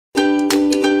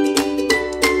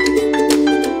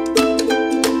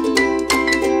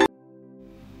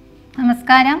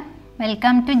നമസ്കാരം,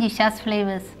 welcome to Jisha's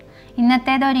flavours.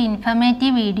 ഇന്നത്തേത് ഒരു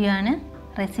informative video ആണ്,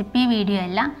 റെസിപ്പി വീഡിയോ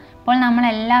അല്ല. ഇപ്പോൾ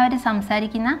നമ്മളെല്ലാവരും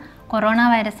സംസാരിക്കുന്ന കൊറോണ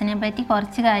വൈറസിനെ പറ്റി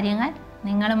കുറച്ച് കാര്യങ്ങൾ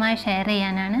നിങ്ങളുമായി ഷെയർ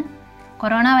ചെയ്യാനാണ്.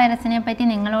 കൊറോണ വൈറസിനെ പറ്റി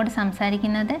നിങ്ങളോട്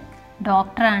സംസാരിക്കുന്നത്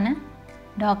ഡോക്ടറാണ്,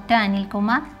 ഡോക്ടർ അനിൽ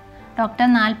കുമാർ. ഡോക്ടർ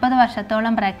 40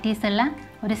 വർഷത്തോളം പ്രാക്ടീസുള്ള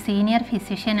ഒരു സീനിയർ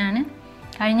ഫിസിഷ്യനാണ്.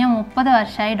 കഴിഞ്ഞ 30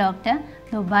 വർഷമായി ഡോക്ടർ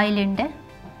ദുബായിലുണ്ട്.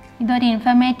 ഇതൊരു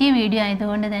ഇൻഫർമേറ്റീവ് വീഡിയോ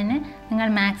ആയതുകൊണ്ട് തന്നെ നിങ്ങൾ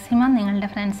മാക്സിമം നിങ്ങളുടെ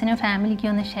ഫ്രണ്ട്സിനും ഫാമിലിക്കും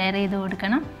ഒന്ന് ഷെയർ ചെയ്ത്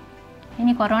കൊടുക്കണം.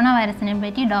 ഇനി കൊറോണ വൈറസിനെ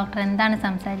പറ്റി ഡോക്ടർ എന്താണ്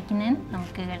സംസാരിക്കുന്നതെന്ന്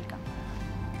നമുക്ക് കേൾക്കാം.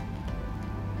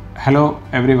 Hello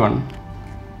everyone.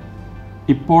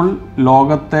 ഇപ്പോൾ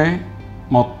ലോകത്തെ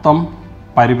മൊത്തം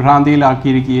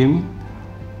പരിഭ്രാന്തിയിലാക്കിയിരിക്കുകയും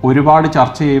ഒരുപാട്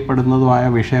ചർച്ച ചെയ്യപ്പെടുന്നതുമായ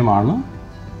വിഷയമാണ്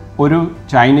ഒരു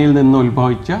ചൈനയിൽ നിന്ന്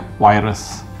ഉത്ഭവിച്ച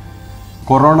വൈറസ്.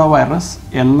 കൊറോണ വൈറസ്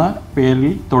എന്ന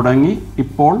പേരിൽ തുടങ്ങി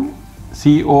ഇപ്പോൾ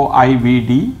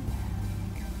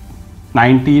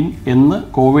COVID-19 എന്ന്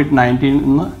COVID-19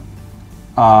 എന്ന്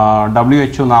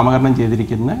WHO നാമകരണം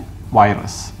ചെയ്തിരിക്കുന്ന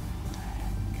വൈറസ്.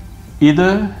 ഇത്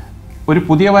ഒരു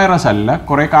പുതിയ വൈറസ് അല്ല,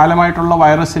 കുറേ കാലമായിട്ടുള്ള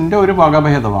വൈറസിൻ്റെ ഒരു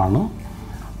വകഭേദമാണ്.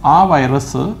 ആ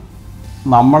വൈറസ്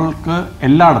നമ്മൾക്ക്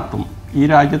എല്ലായിടത്തും, ഈ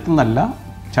രാജ്യത്തു നിന്നല്ല,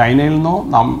 ചൈനയിൽ നിന്നോ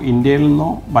ഇന്ത്യയിൽ നിന്നോ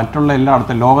മറ്റുള്ള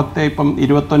എല്ലായിടത്തും, ലോകത്തെ ഇപ്പം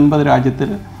 29 രാജ്യത്തിൽ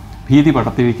ഭീതി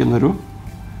പടർത്തിയിരിക്കുന്നൊരു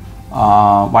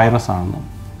വൈറസാണ്.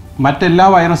 മറ്റെല്ലാ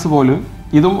വൈറസ് പോലും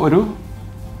ഇതും ഒരു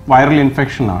വൈറൽ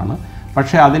ഇൻഫെക്ഷനാണ്.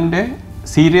 പക്ഷേ അതിൻ്റെ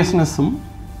സീരിയസ്നെസ്സും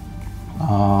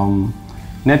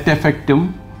നെറ്റ് എഫക്റ്റും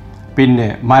പിന്നെ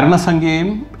മരണസംഖ്യയും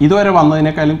ഇതുവരെ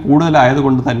വന്നതിനേക്കാളും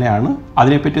കൂടുതലായതുകൊണ്ട് തന്നെയാണ്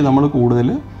അതിനെപ്പറ്റി നമ്മൾ കൂടുതൽ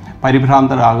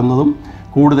പരിഭ്രാന്തരാകുന്നതും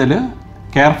കൂടുതൽ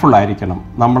കെയർഫുള്ളായിരിക്കണം.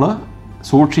 നമ്മൾ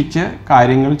സൂക്ഷിച്ച്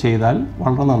കാര്യങ്ങൾ ചെയ്താൽ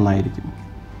വളരെ നന്നായിരിക്കും.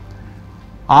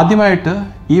 ആദ്യമായിട്ട്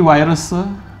ഈ വൈറസ്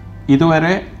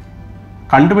ഇതുവരെ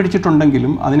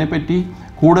കണ്ടുപിടിച്ചിട്ടുണ്ടെങ്കിലും അതിനെപ്പറ്റി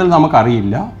കൂടുതൽ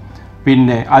നമുക്കറിയില്ല.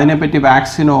 പിന്നെ അതിനെപ്പറ്റി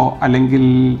വാക്സിനോ അല്ലെങ്കിൽ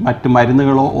മറ്റ്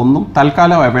മരുന്നുകളോ ഒന്നും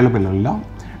തൽക്കാലം അവൈലബിൾ അല്ല.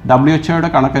 WHO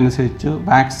കണക്കനുസരിച്ച്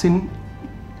വാക്സിൻ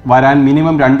വരാൻ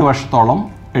മിനിമം 2 വർഷത്തോളം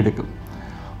എടുക്കും.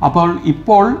 അപ്പോൾ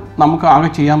ഇപ്പോൾ നമുക്ക് ആകെ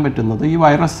ചെയ്യാൻ പറ്റുന്നത് ഈ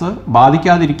വൈറസ്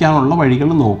ബാധിക്കാതിരിക്കാനുള്ള വഴികൾ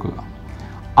നോക്കുക.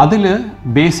 അതിൽ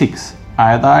ബേസിക്സ്,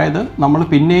 അതായത് നമ്മൾ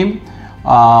പിന്നെയും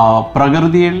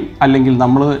പ്രകൃതിയിൽ അല്ലെങ്കിൽ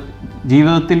നമ്മൾ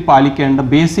ജീവിതത്തിൽ പാലിക്കേണ്ട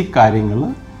ബേസിക് കാര്യങ്ങൾ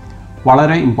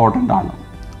വളരെ ഇമ്പോർട്ടൻ്റ് ആണ്.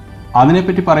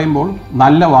 അതിനെപ്പറ്റി പറയുമ്പോൾ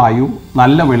നല്ല വായു,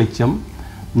 നല്ല വെളിച്ചം,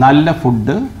 നല്ല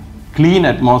ഫുഡ്, ക്ലീൻ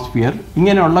അറ്റ്മോസ്ഫിയർ,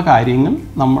 ഇങ്ങനെയുള്ള കാര്യങ്ങൾ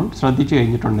നമ്മൾ ശ്രദ്ധിച്ചു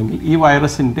കഴിഞ്ഞിട്ടുണ്ടെങ്കിൽ ഈ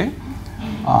വൈറസിൻ്റെ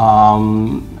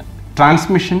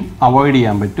ട്രാൻസ്മിഷൻ അവോയ്ഡ്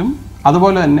ചെയ്യാൻ പറ്റും.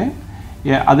 അതുപോലെ തന്നെ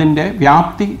അതിൻ്റെ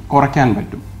വ്യാപ്തി കുറയ്ക്കാൻ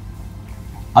പറ്റും.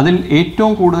 അതിൽ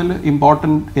ഏറ്റവും കൂടുതൽ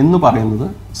ഇമ്പോർട്ടൻ്റ് എന്ന് പറയുന്നത്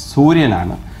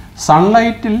സൂര്യനാണ്.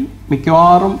 സൺലൈറ്റിൽ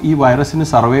മിക്കവാറും ഈ വൈറസിന്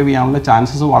സർവൈവ് ചെയ്യാനുള്ള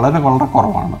ചാൻസസ് വളരെ വളരെ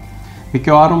കുറവാണ്.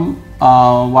 മിക്കവാറും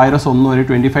വൈറസ് ഒന്നും ഒരു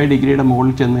 25 ഡിഗ്രിയുടെ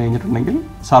മുകളിൽ ചെന്ന് കഴിഞ്ഞിട്ടുണ്ടെങ്കിൽ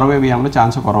സർവൈവ് ചെയ്യാനുള്ള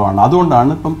ചാൻസ് കുറവാണ്.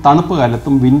 അതുകൊണ്ടാണ് ഇപ്പം തണുപ്പ്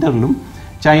കാലത്തും വിൻ്ററിലും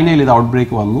ചൈനയിൽ ഇത് ഔട്ട്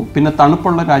ബ്രേക്ക് വന്നു. പിന്നെ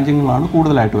തണുപ്പുള്ള രാജ്യങ്ങളാണ്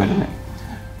കൂടുതലായിട്ട് വരുന്നത്.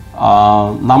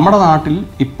 നമ്മുടെ നാട്ടിൽ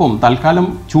ഇപ്പം തൽക്കാലം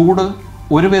ചൂട്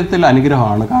ഒരു വിധത്തിൽ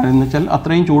അനുഗ്രഹമാണ്. കാരണം എന്ന് വെച്ചാൽ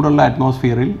അത്രയും ചൂടുള്ള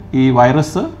അറ്റ്മോസ്ഫിയറിൽ ഈ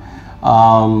വൈറസ്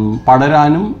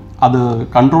പടരാനും അത്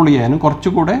കൺട്രോൾ ചെയ്യാനും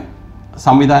കുറച്ചുകൂടെ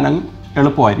സംവിധാനം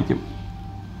എളുപ്പമായിരിക്കും.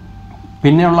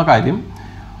 പിന്നെയുള്ള കാര്യം,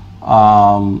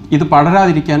 ഇത്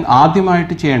പടരാതിരിക്കാൻ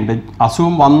ആദ്യമായിട്ട് ചെയ്യേണ്ടത്,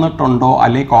 അസുഖം വന്നിട്ടുണ്ടോ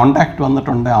അല്ലെങ്കിൽ കോണ്ടാക്റ്റ്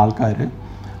വന്നിട്ടുണ്ടോ ആൾക്കാർ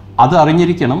അത്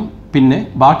അറിഞ്ഞിരിക്കണം. പിന്നെ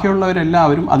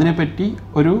ബാക്കിയുള്ളവരെല്ലാവരും അതിനെപ്പറ്റി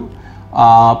ഒരു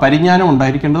പരിജ്ഞാനം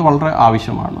ഉണ്ടായിരിക്കേണ്ടത് വളരെ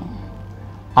ആവശ്യമാണ്.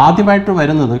 ആദ്യമായിട്ട്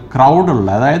വരുന്നത് ക്രൗഡുള്ള,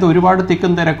 അതായത് ഒരുപാട്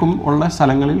തിക്കും തിരക്കും ഉള്ള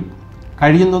സ്ഥലങ്ങളിൽ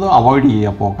കഴിയുന്നത് അവോയ്ഡ്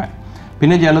ചെയ്യുക പോകാൻ.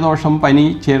 പിന്നെ ജലദോഷം, പനി,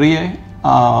 ചെറിയ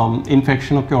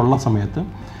ഇൻഫെക്ഷനൊക്കെ ഉള്ള സമയത്ത്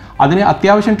അതിനെ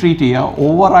അത്യാവശ്യം ട്രീറ്റ് ചെയ്യുക,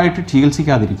 ഓവറായിട്ട്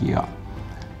ചികിത്സിക്കാതിരിക്കുക.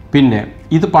 പിന്നെ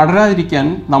ഇത് പടരാതിരിക്കാൻ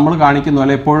നമ്മൾ കാണിക്കുന്ന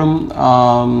പോലെ എപ്പോഴും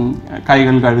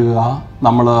കൈകൾ കഴുകുക,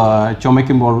 നമ്മൾ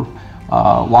ചുമയ്ക്കുമ്പോൾ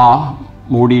വാ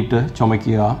മൂടിയിട്ട്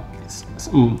ചുമയ്ക്കുക,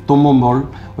 തുമ്മുമ്പോൾ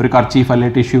ഒരു കർച്ചീഫ്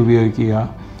അല്ലെങ്കിൽ ടിഷ്യൂ ഉപയോഗിക്കുക.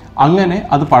 അങ്ങനെ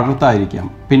അത് പടർത്താതിരിക്കാം.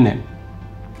 പിന്നെ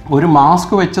ഒരു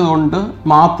മാസ്ക് വെച്ചതുകൊണ്ട്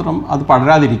മാത്രം അത്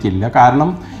പടരാതിരിക്കില്ല. കാരണം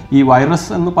ഈ വൈറസ്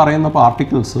എന്ന് പറയുന്ന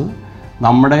പാർട്ടിക്കിൾസ്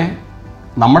നമ്മുടെ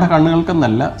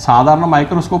കണ്ണുകൾക്കെന്നല്ല, സാധാരണ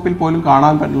മൈക്രോസ്കോപ്പിൽ പോലും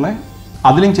കാണാൻ പറ്റുന്ന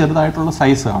അതിലും ചെറുതായിട്ടുള്ള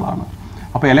സൈസുകളാണ്.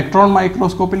 അപ്പോൾ ഇലക്ട്രോൺ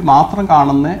മൈക്രോസ്കോപ്പിൽ മാത്രം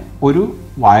കാണുന്ന ഒരു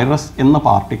വൈറസ് എന്ന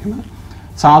പാർട്ടിക്കിൾ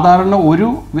സാധാരണ ഒരു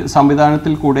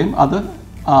സംവിധാനത്തിൽ കൂടെയും അത്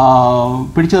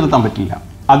പിടിച്ചു നിർത്താൻ പറ്റില്ല.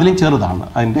 അതിലും ചെറുതാണ്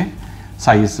അതിൻ്റെ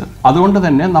സൈസ്. അതുകൊണ്ട്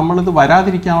തന്നെ നമ്മളിത്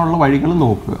വരാതിരിക്കാനുള്ള വഴികൾ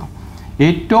നോക്കുക.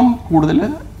 ഏറ്റവും കൂടുതൽ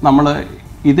നമ്മൾ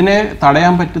ഇതിനെ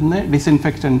തടയാൻ പറ്റുന്ന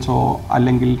ഡിസിൻഫെക്റ്റൻസോ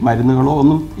അല്ലെങ്കിൽ മരുന്നുകളോ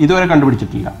ഒന്നും ഇതുവരെ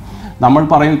കണ്ടുപിടിച്ചിട്ടില്ല. നമ്മൾ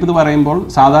ഇത് പറയുമ്പോൾ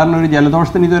സാധാരണ ഒരു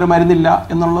ജലദോഷത്തിന് ഇതുവരെ മരുന്നില്ല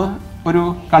എന്നുള്ള ഒരു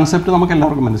കൺസെപ്റ്റ് നമുക്ക്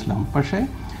എല്ലാവർക്കും മനസ്സിലാവും. പക്ഷേ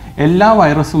എല്ലാ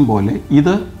വൈറസും പോലെ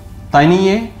ഇത്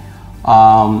തനിയെ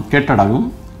കെട്ടടങ്ങും,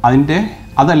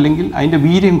 അതല്ലെങ്കിൽ അതിൻ്റെ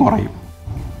വീര്യം കുറയും.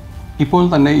 ഇപ്പോൾ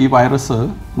തന്നെ ഈ വൈറസ്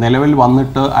നിലവിൽ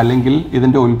വന്നിട്ട് അല്ലെങ്കിൽ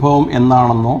ഇതിൻ്റെ ഉത്ഭവം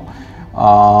എന്നാണെന്നോ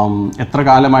എത്ര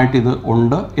കാലമായിട്ട് ഇത്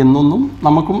ഉണ്ട് എന്നൊന്നും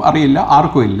നമുക്കും അറിയില്ല,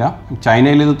 ആർക്കും ഇല്ല.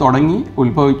 ചൈനയിൽ ഇത് തുടങ്ങി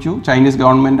ഉത്ഭവിച്ചു, ചൈനീസ്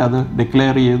ഗവൺമെൻറ് അത്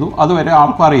ഡിക്ലെയർ ചെയ്തു, അതുവരെ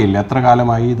ആർക്കും അറിയില്ല എത്ര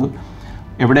കാലമായി ഇത്,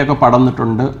 എവിടെയൊക്കെ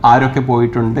പടർന്നിട്ടുണ്ട്, ആരൊക്കെ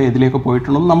പോയിട്ടുണ്ട്, ഇതിലേക്ക്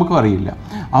പോയിട്ടുണ്ടെന്ന് നമുക്കും അറിയില്ല.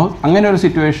 അങ്ങനെ ഒരു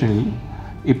സിറ്റുവേഷനിൽ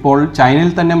ഇപ്പോൾ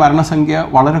ചൈനയിൽ തന്നെ മരണസംഖ്യ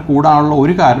വളരെ കൂടാനുള്ള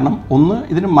ഒരു കാരണം, ഒന്ന്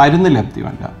ഇതിന് മരുന്ന്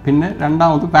ലഭ്യമല്ല, പിന്നെ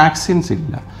രണ്ടാമത് വാക്സിൻസ്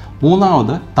ഇല്ല,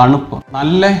 മൂന്നാമത് തണുപ്പ്,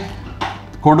 നല്ല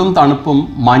കൊടും തണുപ്പും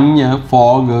മഞ്ഞ്,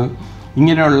 ഫോഗ്,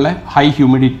 ഇങ്ങനെയുള്ള ഹൈ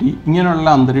ഹ്യൂമിഡിറ്റി, ഇങ്ങനെയുള്ള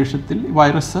അന്തരീക്ഷത്തിൽ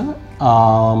വൈറസ്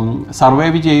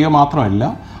സർവൈവ് ചെയ്യുക മാത്രമല്ല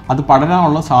അത്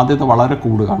പടരാനുള്ള സാധ്യത വളരെ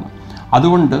കൂടുതലാണ്.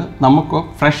 അതുകൊണ്ട് നമുക്ക്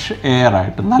ഫ്രഷ്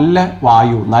എയറായിട്ട് നല്ല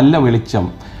വായു, നല്ല വെളിച്ചം,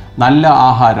 നല്ല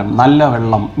ആഹാരം, നല്ല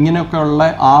വെള്ളം, ഇങ്ങനെയൊക്കെയുള്ള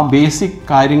ആ ബേസിക്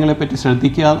കാര്യങ്ങളെപ്പറ്റി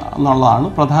ശ്രദ്ധിക്കുക എന്നുള്ളതാണ്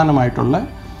പ്രധാനമായിട്ടുള്ള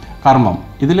കർമ്മം.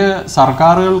 ഇതിൽ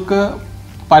സർക്കാരുകൾക്ക്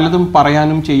പലതും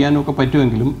പറയാനും ചെയ്യാനും ഒക്കെ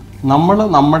പറ്റുമെങ്കിലും നമ്മൾ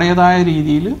നമ്മുടേതായ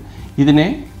രീതിയിൽ ഇതിനെ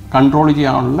കൺട്രോൾ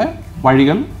ചെയ്യാനുള്ള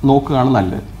വഴികൾ നോക്കുകയാണ്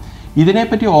നല്ലത്.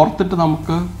 ഇതിനെപ്പറ്റി ഓർത്തിട്ട്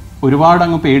നമുക്ക് ഒരുപാട്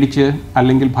അങ്ങ് പേടിച്ച്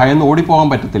അല്ലെങ്കിൽ ഭയന്ന് ഓടിപ്പോകാൻ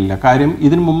പറ്റത്തില്ല. കാര്യം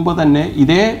ഇതിനു മുമ്പ് തന്നെ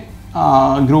ഇതേ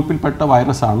ഗ്രൂപ്പിൽപ്പെട്ട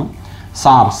വൈറസാണ്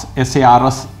സാർസ്,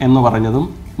 SARS എന്ന് പറഞ്ഞതും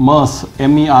MERS,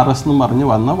 MERS എന്നും പറഞ്ഞ്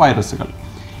വന്ന വൈറസുകൾ.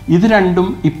 ഇത് രണ്ടും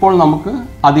ഇപ്പോൾ നമുക്ക്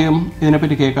അധികം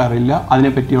ഇതിനെപ്പറ്റി കേൾക്കാറില്ല.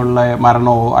 അതിനെപ്പറ്റിയുള്ള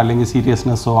മരണമോ അല്ലെങ്കിൽ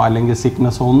സീരിയസ്നെസ്സോ അല്ലെങ്കിൽ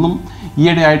സിക്നെസ്സോ ഒന്നും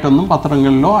ഈയിടെയായിട്ടൊന്നും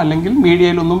പത്രങ്ങളിലോ അല്ലെങ്കിൽ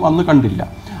മീഡിയയിലൊന്നും വന്ന് കണ്ടില്ല.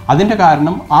 അതിൻ്റെ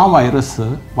കാരണം ആ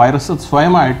വൈറസ്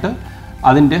സ്വയമായിട്ട്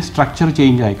അതിൻ്റെ സ്ട്രക്ചർ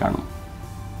ചേഞ്ചായി കാണും.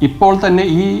 ഇപ്പോൾ തന്നെ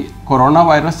ഈ കൊറോണ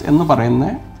വൈറസ് എന്ന് പറയുന്ന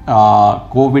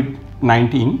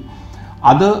COVID-19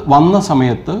 അത് വന്ന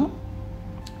സമയത്ത്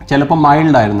ചിലപ്പോൾ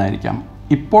മൈൽഡായിരുന്നായിരിക്കാം.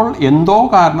 ഇപ്പോൾ എന്തോ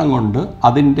കാരണം കൊണ്ട്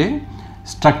അതിൻ്റെ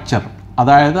സ്ട്രക്ചർ,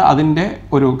 അതായത് അതിൻ്റെ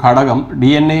ഒരു ഘടകം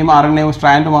DNA-യും RNA-യും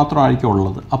സ്ട്രാൻഡ് മാത്രമായിരിക്കും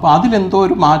ഉള്ളത്. അപ്പോൾ അതിലെന്തോ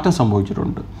ഒരു മാറ്റം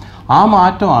സംഭവിച്ചിട്ടുണ്ട്. ആ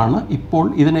മാറ്റമാണ് ഇപ്പോൾ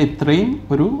ഇതിനെ ഇത്രയും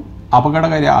ഒരു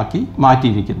അപകടകരമാക്കി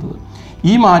മാറ്റിയിരിക്കുന്നത്.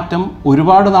 ഈ മാറ്റം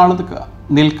ഒരുപാട് നാൾ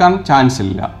നിൽക്കാൻ ചാൻസ്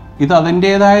ഇല്ല. ഇത്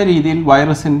അതിൻ്റേതായ രീതിയിൽ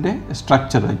വൈറസിൻ്റെ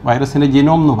സ്ട്രക്ചർ, വൈറസിൻ്റെ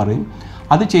ജിനോം എന്ന് പറയും,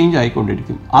 അത് ചേഞ്ച്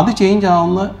ആയിക്കൊണ്ടിരിക്കും. അത് ചേഞ്ച്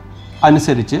ആവുന്ന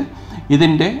അനുസരിച്ച്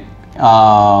ഇതിൻ്റെ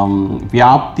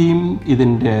വ്യാപ്തിയും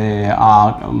ഇതിൻ്റെ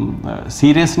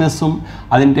സീരിയസ്നെസ്സും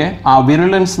അതിൻ്റെ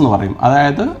വിറുലൻസ് എന്ന് പറയും,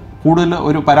 അതായത് കൂടുതൽ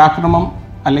ഒരു പരാക്രമം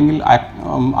അല്ലെങ്കിൽ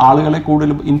ആളുകളെ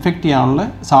കൂടുതൽ ഇൻഫെക്റ്റ് ചെയ്യാനുള്ള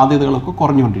സാധ്യതകളൊക്കെ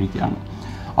കുറഞ്ഞുകൊണ്ടിരിക്കുകയാണ്.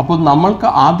 അപ്പോൾ നമ്മൾക്ക്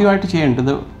ആദ്യമായിട്ട്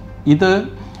ചെയ്യേണ്ടത് ഇത്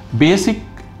ബേസിക്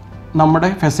നമ്മുടെ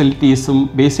ഫെസിലിറ്റീസും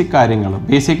ബേസിക് കാര്യങ്ങൾ,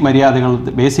 ബേസിക് മര്യാദകൾ,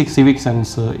 ബേസിക് സിവിക്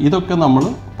സെൻസ്, ഇതൊക്കെ നമ്മൾ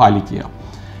പാലിക്കുക.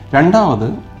 രണ്ടാമത്,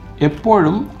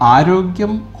 എപ്പോഴും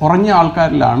ആരോഗ്യം കുറഞ്ഞ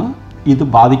ആൾക്കാരിലാണ് ഇത്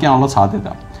ബാധിക്കാനുള്ള സാധ്യത.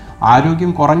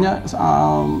 ആരോഗ്യം കുറഞ്ഞ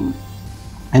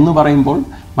എന്ന് പറയുമ്പോൾ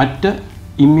മറ്റ്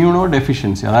ഇമ്മ്യൂണോ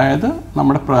ഡെഫിഷ്യൻസി, അതായത്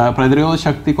നമ്മുടെ പ്രതിരോധ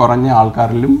ശക്തി കുറഞ്ഞ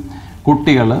ആൾക്കാരിലും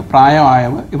കുട്ടികൾ,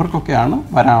 പ്രായമായവർ, ഇവർക്കൊക്കെയാണ്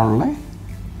വരാനുള്ള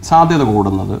സാധ്യത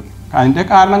കൂടുന്നത്. അതിൻ്റെ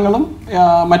കാരണങ്ങളും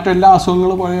മറ്റെല്ലാ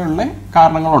അസുഖങ്ങൾ പോലെയുള്ള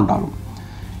കാരണങ്ങളുണ്ടാകും.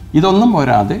 ഇതൊന്നും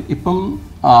പോരാതെ ഇപ്പം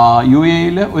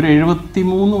UAE-യിൽ ഒരു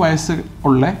 73 വയസ്സ്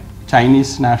ഉള്ള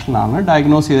ചൈനീസ് നാഷണലാണ്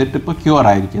ഡയഗ്നോസ് ചെയ്തിട്ട് ഇപ്പോൾ ക്യൂർ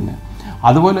ആയിരിക്കുന്നത്.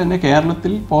 അതുപോലെ തന്നെ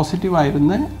കേരളത്തിൽ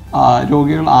പോസിറ്റീവായിരുന്ന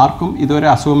രോഗികൾ ആർക്കും ഇതുവരെ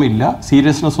അസുഖമില്ല,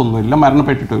 സീരിയസ്നെസ് ഒന്നുമില്ല,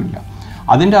 മരണപ്പെട്ടിട്ടുമില്ല.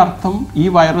 അതിൻ്റെ അർത്ഥം ഈ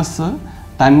വൈറസ്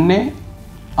തന്നെ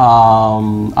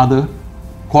അത്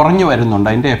കുറഞ്ഞു വരുന്നുണ്ട്,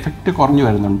 അതിൻ്റെ എഫക്റ്റ് കുറഞ്ഞു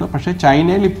വരുന്നുണ്ട്. പക്ഷേ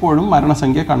ചൈനയിൽ ഇപ്പോഴും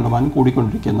മരണസംഖ്യ കണ്ടുമാനം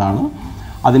കൂടിക്കൊണ്ടിരിക്കുന്നതാണ്.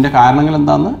 അതിൻ്റെ കാരണങ്ങൾ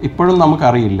എന്താണെന്ന് ഇപ്പോഴും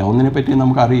നമുക്കറിയില്ല, ഒന്നിനെപ്പറ്റി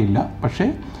നമുക്കറിയില്ല. പക്ഷേ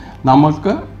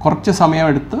നമുക്ക് കുറച്ച്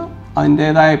സമയമെടുത്ത്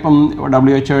അതിൻ്റേതായ, ഇപ്പം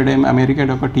WHO-യുടെയും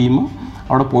അമേരിക്കയുടെയും ഒക്കെ ടീം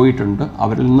അവിടെ പോയിട്ടുണ്ട്.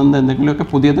 അവരിൽ നിന്ന് എന്തെങ്കിലുമൊക്കെ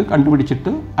പുതിയത്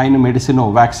കണ്ടുപിടിച്ചിട്ട് അതിന് മെഡിസിനോ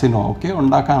വാക്സിനോ ഒക്കെ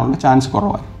ഉണ്ടാക്കാനുള്ള ചാൻസ്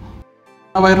കുറവാണ്.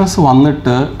 വൈറസ്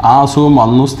വന്നിട്ട് ആ അസുഖം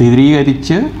വന്നു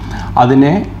സ്ഥിരീകരിച്ച്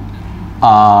അതിനെ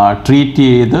ട്രീറ്റ്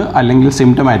ചെയ്ത്, അല്ലെങ്കിൽ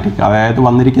സിംറ്റമാറ്റിക്, അതായത്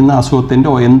വന്നിരിക്കുന്ന അസുഖത്തിൻ്റെ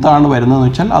എന്താണ് വരുന്നതെന്ന്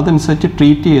വെച്ചാൽ അതനുസരിച്ച്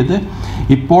ട്രീറ്റ് ചെയ്ത്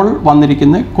ഇപ്പോൾ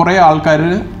വന്നിരിക്കുന്ന കുറേ ആൾക്കാർ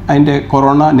അതിൻ്റെ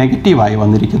കൊറോണ നെഗറ്റീവായി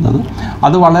വന്നിരിക്കുന്നത്,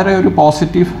 അത് വളരെ ഒരു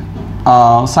പോസിറ്റീവ്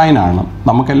സൈനാണ്.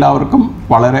 നമുക്കെല്ലാവർക്കും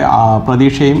വളരെ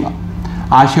പ്രതീക്ഷയും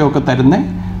ആശയമൊക്കെ തരുന്ന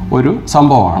ഒരു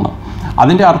സംഭവമാണ്.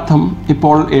 അതിൻ്റെ അർത്ഥം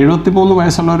ഇപ്പോൾ 73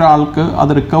 വയസ്സുള്ള ഒരാൾക്ക്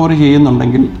അത് റിക്കവർ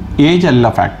ചെയ്യുന്നുണ്ടെങ്കിൽ ഏജ് അല്ല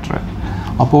ഫാക്ടർ.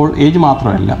 അപ്പോൾ ഏജ്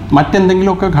മാത്രമല്ല,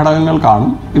 മറ്റെന്തെങ്കിലുമൊക്കെ ഘടകങ്ങൾ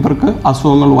കാണും ഇവർക്ക്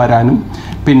അസുഖങ്ങൾ വരാനും.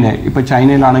 പിന്നെ ഇപ്പോൾ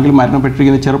ചൈനയിലാണെങ്കിൽ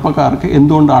മരണപ്പെട്ടിരിക്കുന്ന ചെറുപ്പക്കാർക്ക്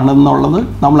എന്തുകൊണ്ടാണെന്നുള്ളത്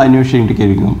നമ്മൾ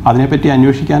അന്വേഷിക്കേണ്ടിയിരിക്കുന്നു. അതിനെപ്പറ്റി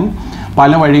അന്വേഷിക്കാൻ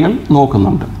പല വഴികൾ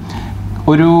നോക്കുന്നുണ്ട്.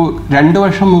 ഒരു 2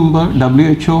 വർഷം മുമ്പ്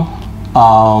WHO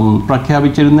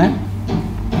പ്രഖ്യാപിച്ചിരുന്ന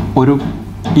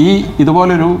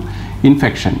ഇതുപോലൊരു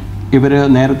ഇൻഫെക്ഷൻ ഇവർ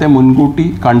നേരത്തെ മുൻകൂട്ടി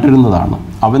കണ്ടിരുന്നതാണ്.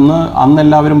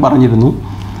 അന്നെല്ലാവരും പറഞ്ഞിരുന്നു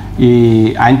ഈ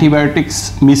ആൻറ്റിബയോട്ടിക്സ്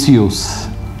മിസ്യൂസ്,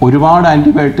 ഒരുപാട്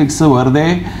ആൻറ്റിബയോട്ടിക്സ് വെറുതെ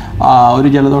ഒരു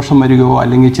ജലദോഷം വരികയോ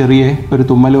അല്ലെങ്കിൽ ചെറിയ ഒരു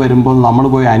തുമ്മൽ വരുമ്പോൾ നമ്മൾ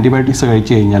പോയി ആൻറ്റിബയോട്ടിക്സ്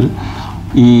കഴിച്ചു കഴിഞ്ഞാൽ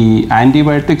ഈ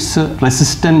ആൻറ്റിബയോട്ടിക്സ്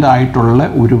റെസിസ്റ്റൻ്റ് ആയിട്ടുള്ള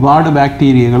ഒരുപാട്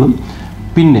ബാക്ടീരിയകളും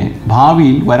പിന്നെ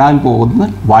ഭാവിയിൽ വരാൻ പോകുന്ന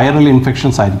വൈറൽ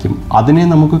ഇൻഫെക്ഷൻസ് ആയിരിക്കും. അതിനെ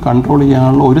നമുക്ക് കൺട്രോൾ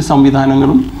ചെയ്യാനുള്ള ഒരു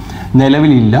സംവിധാനങ്ങളും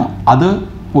നിലവിലില്ല. അത്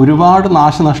ഒരുപാട്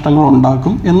നാശനഷ്ടങ്ങൾ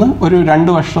ഉണ്ടാക്കും എന്ന് ഒരു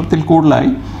 2 വർഷത്തിൽ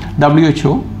കൂടുതലായി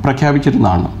WHO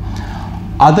പ്രഖ്യാപിച്ചിരുന്നതാണ്.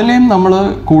 അതിലേയും നമ്മൾ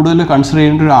കൂടുതൽ കൺസിഡർ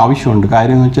ചെയ്യേണ്ട ഒരു ആവശ്യമുണ്ട്.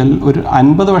 കാര്യം എന്ന് വെച്ചാൽ ഒരു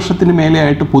 50 വർഷത്തിന്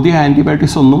മേലെയായിട്ട് പുതിയ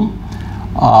ആൻറ്റിബയോട്ടിക്സ് ഒന്നും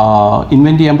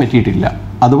ഇൻവെൻറ്റ് ചെയ്യാൻ പറ്റിയിട്ടില്ല.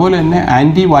 അതുപോലെ തന്നെ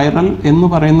ആൻറ്റി വൈറൽ എന്ന്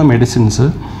പറയുന്ന മെഡിസിൻസ്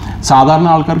സാധാരണ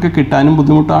ആൾക്കാർക്ക് കിട്ടാനും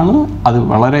ബുദ്ധിമുട്ടാണ്, അത്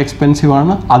വളരെ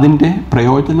എക്സ്പെൻസീവാണ്. അതിൻ്റെ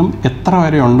പ്രയോജനം എത്ര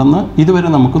വരെ ഉണ്ടെന്ന് ഇതുവരെ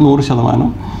നമുക്ക് 100%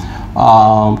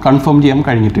 കൺഫേം ചെയ്യാൻ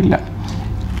കഴിഞ്ഞിട്ടില്ല.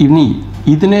 ഇനി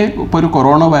ഇതിനെ ഇപ്പോൾ ഒരു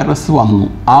കൊറോണ വൈറസ് വന്നു,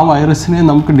 ആ വൈറസിനെ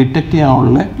നമുക്ക് ഡിറ്റക്റ്റ്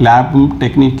ചെയ്യാനുള്ള ലാബും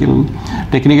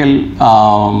ടെക്നിക്കൽ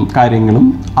കാര്യങ്ങളും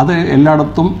അത്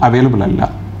എല്ലായിടത്തും അവൈലബിൾ അല്ല.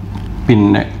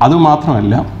 പിന്നെ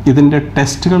അതുമാത്രമല്ല, ഇതിൻ്റെ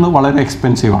ടെസ്റ്റുകൾ വളരെ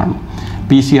എക്സ്പെൻസീവാണ്.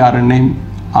 PCR-നെയും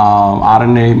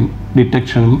RNA-യും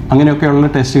ഡിറ്റക്ഷനും അങ്ങനെയൊക്കെയുള്ള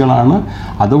ടെസ്റ്റുകളാണ്.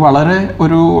 അത് വളരെ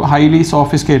ഒരു ഹൈലി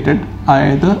സോഫിസ്റ്റിക്കേറ്റഡ്,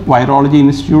 അതായത് വൈറോളജി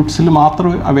ഇൻസ്റ്റിറ്റ്യൂട്ട്സിൽ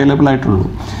മാത്രമേ അവൈലബിൾ ആയിട്ടുള്ളൂ.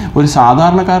 ഒരു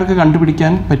സാധാരണക്കാർക്ക്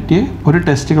കണ്ടുപിടിക്കാൻ പറ്റിയ ഒരു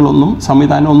ടെസ്റ്റുകളൊന്നും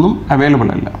സംവിധാനമൊന്നും അവൈലബിൾ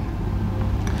അല്ല.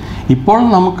 ഇപ്പോൾ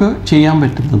നമുക്ക് ചെയ്യാൻ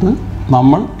പറ്റുന്നത്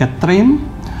നമ്മൾ എത്രയും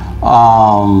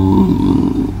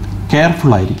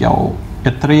കെയർഫുൾ ആയിരിക്കാവോ,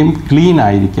 എത്രയും ക്ലീൻ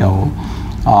ആയിരിക്കാവോ,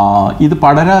 ഇത്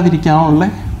പടരാതിരിക്കാനുള്ള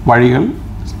വഴികൾ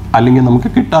അല്ലെങ്കിൽ നമുക്ക്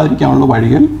കിട്ടാതിരിക്കാനുള്ള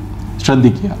വഴികൾ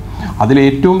ശ്രദ്ധിക്കുക.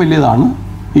 അതിലേറ്റവും വലിയതാണ്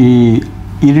ഈ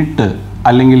ഇരുട്ട്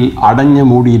അല്ലെങ്കിൽ അടഞ്ഞു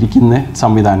മൂടിയിരിക്കുന്ന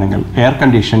സംവിധാനങ്ങൾ. Air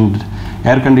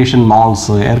condition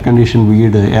malls, air condition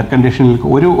വീട്, എയർ കണ്ടീഷനിൽ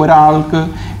ഒരാൾക്ക്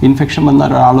ഇൻഫെക്ഷൻ വന്ന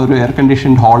ഒരാൾ ഒരു എയർ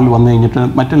കണ്ടീഷൻഡ് ഹാളിൽ വന്നു കഴിഞ്ഞിട്ട്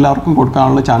മറ്റെല്ലാവർക്കും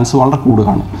കൊടുക്കാനുള്ള ചാൻസ് വളരെ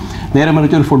കൂടുതലാണ്. നേരെ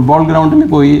മറിച്ച് ഒരു ഫുട്ബോൾ ഗ്രൗണ്ടിൽ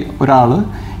പോയി ഒരാൾ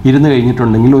ഇരുന്ന്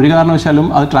കഴിഞ്ഞിട്ടുണ്ടെങ്കിൽ ഒരു കാരണവശാലും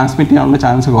അത് ട്രാൻസ്മിറ്റ് ചെയ്യാനുള്ള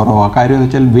ചാൻസ് കുറവാണ്. കാര്യം എന്ന്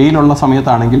വെച്ചാൽ വെയിലുള്ള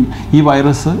സമയത്താണെങ്കിൽ ഈ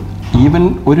വൈറസ് ഈവൻ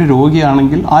ഒരു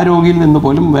രോഗിയാണെങ്കിൽ ആ രോഗിയിൽ നിന്ന്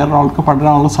പോലും വേറൊരാൾക്ക്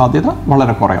പടരാനുള്ള സാധ്യത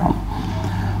വളരെ കുറവാണ്.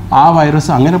 ആ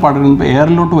വൈറസ് അങ്ങനെ പടരുമ്പോൾ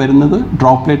എയറിലോട്ട് വരുന്നത്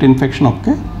ഡ്രോപ്ലെറ്റ്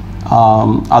ഇൻഫെക്ഷനൊക്കെ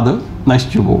അത്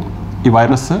നശിച്ചു പോകും. ഈ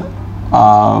വൈറസ്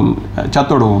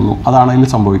ചത്തൊടുങ്ങുന്നു. അതാണ് അതിൽ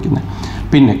സംഭവിക്കുന്നത്.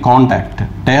 പിന്നെ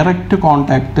ഡയറക്റ്റ്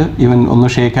കോണ്ടാക്റ്റ്, ഈവൻ ഒന്ന്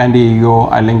ഷേക്ക് ഹാൻഡ് ചെയ്യുകയോ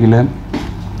അല്ലെങ്കിൽ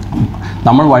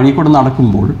നമ്മൾ വഴി കൂടെ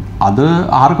നടക്കുമ്പോൾ അത്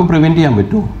ആർക്കും പ്രിവെൻറ്റ് ചെയ്യാൻ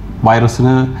പറ്റുമോ?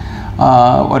 വൈറസിന്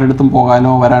ഒരിടത്തും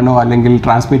പോകാനോ വരാനോ അല്ലെങ്കിൽ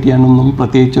ട്രാൻസ്മിറ്റ് ചെയ്യാനൊന്നും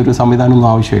പ്രത്യേകിച്ച് ഒരു സംവിധാനമൊന്നും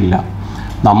ആവശ്യമില്ല.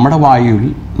 നമ്മുടെ വായുവിൽ,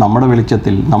 നമ്മുടെ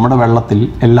വെളിച്ചത്തിൽ, നമ്മുടെ വെള്ളത്തിൽ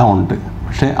എല്ലാം ഉണ്ട്.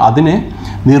 പക്ഷേ അതിനെ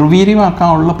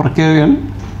നിർവീര്യമാക്കാനുള്ള പ്രക്രിയകൾ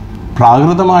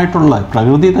പ്രാകൃതമായിട്ടുള്ള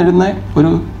പ്രകൃതി തരുന്ന ഒരു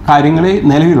കാര്യങ്ങളെ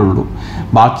നിലവിലുള്ളൂ.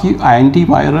 ബാക്കി ആൻറ്റി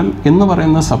വൈറൽ എന്ന്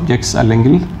പറയുന്ന സബ്ജക്ട്സ്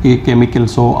അല്ലെങ്കിൽ ഈ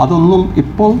കെമിക്കൽസോ അതൊന്നും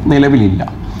ഇപ്പോൾ നിലവിലില്ല.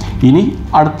 ഇനി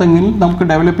അടുത്തെങ്കിലും നമുക്ക്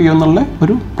ഡെവലപ്പ് ചെയ്യുമെന്നുള്ള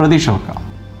ഒരു പ്രതീക്ഷ വെക്കാം.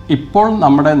 ഇപ്പോൾ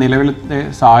നമ്മുടെ നിലവിലത്തെ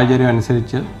സാഹചര്യം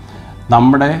അനുസരിച്ച്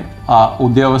നമ്മുടെ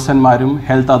ഉദ്യോഗസ്ഥന്മാരും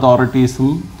ഹെൽത്ത് അതോറിറ്റീസും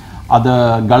അത്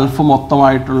ഗൾഫ്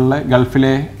മൊത്തമായിട്ടുള്ള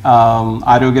ഗൾഫിലെ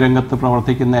ആരോഗ്യരംഗത്ത്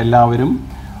പ്രവർത്തിക്കുന്ന എല്ലാവരും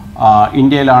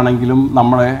ഇന്ത്യയിലാണെങ്കിലും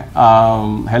നമ്മുടെ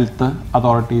ഹെൽത്ത്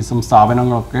അതോറിറ്റീസും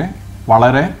സ്ഥാപനങ്ങളൊക്കെ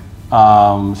വളരെ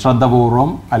ശ്രദ്ധപൂർവം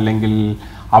അല്ലെങ്കിൽ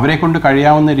അവരെ കൊണ്ട്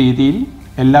കഴിയാവുന്ന രീതിയിൽ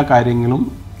എല്ലാ കാര്യങ്ങളും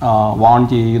വാൺ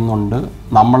ചെയ്യുന്നുണ്ട്.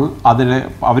 നമ്മൾ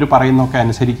അവർ പറയുന്നതൊക്കെ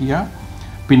അനുസരിക്കുക.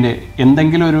 പിന്നെ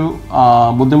എന്തെങ്കിലും ഒരു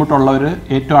ബുദ്ധിമുട്ടുള്ളവർ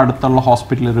ഏറ്റവും അടുത്തുള്ള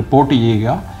ഹോസ്പിറ്റലിൽ റിപ്പോർട്ട്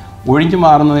ചെയ്യുക. ഒഴിഞ്ഞു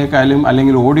മാറുന്നതിനേക്കാളും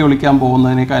അല്ലെങ്കിൽ ഓടി ഒളിക്കാൻ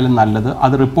പോകുന്നതിനേക്കാളും നല്ലത്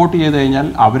അത് റിപ്പോർട്ട് ചെയ്ത് കഴിഞ്ഞാൽ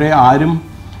അവരെ ആരും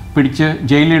പിടിച്ച്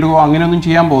ജയിലിടുകയോ അങ്ങനെയൊന്നും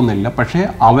ചെയ്യാൻ പോകുന്നില്ല. പക്ഷേ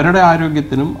അവരുടെ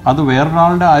ആരോഗ്യത്തിനും അത്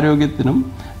വേറൊരാളുടെ ആരോഗ്യത്തിനും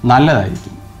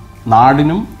നല്ലതായിരിക്കും.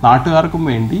 നാടിനും നാട്ടുകാർക്കും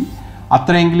വേണ്ടി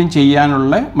അത്രയെങ്കിലും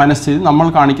ചെയ്യാനുള്ള മനസ്ഥിതി നമ്മൾ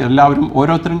എല്ലാവരും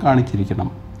ഓരോരുത്തരും കാണിച്ചിരിക്കണം.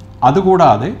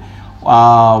 അതുകൂടാതെ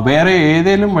വേറെ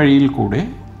ഏതെങ്കിലും വഴിയിൽ കൂടെ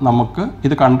നമുക്ക്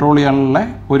ഇത് കൺട്രോൾ ചെയ്യാനുള്ള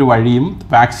ഒരു വഴിയും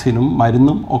വാക്സിനും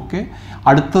മരുന്നും ഒക്കെ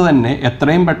അടുത്ത് തന്നെ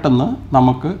എത്രയും പെട്ടെന്ന്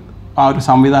നമുക്ക് ആ ഒരു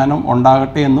സംവിധാനം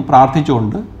ഉണ്ടാകട്ടെ എന്ന്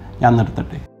പ്രാർത്ഥിച്ചുകൊണ്ട് ഞാൻ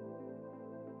നിർത്തട്ടെ.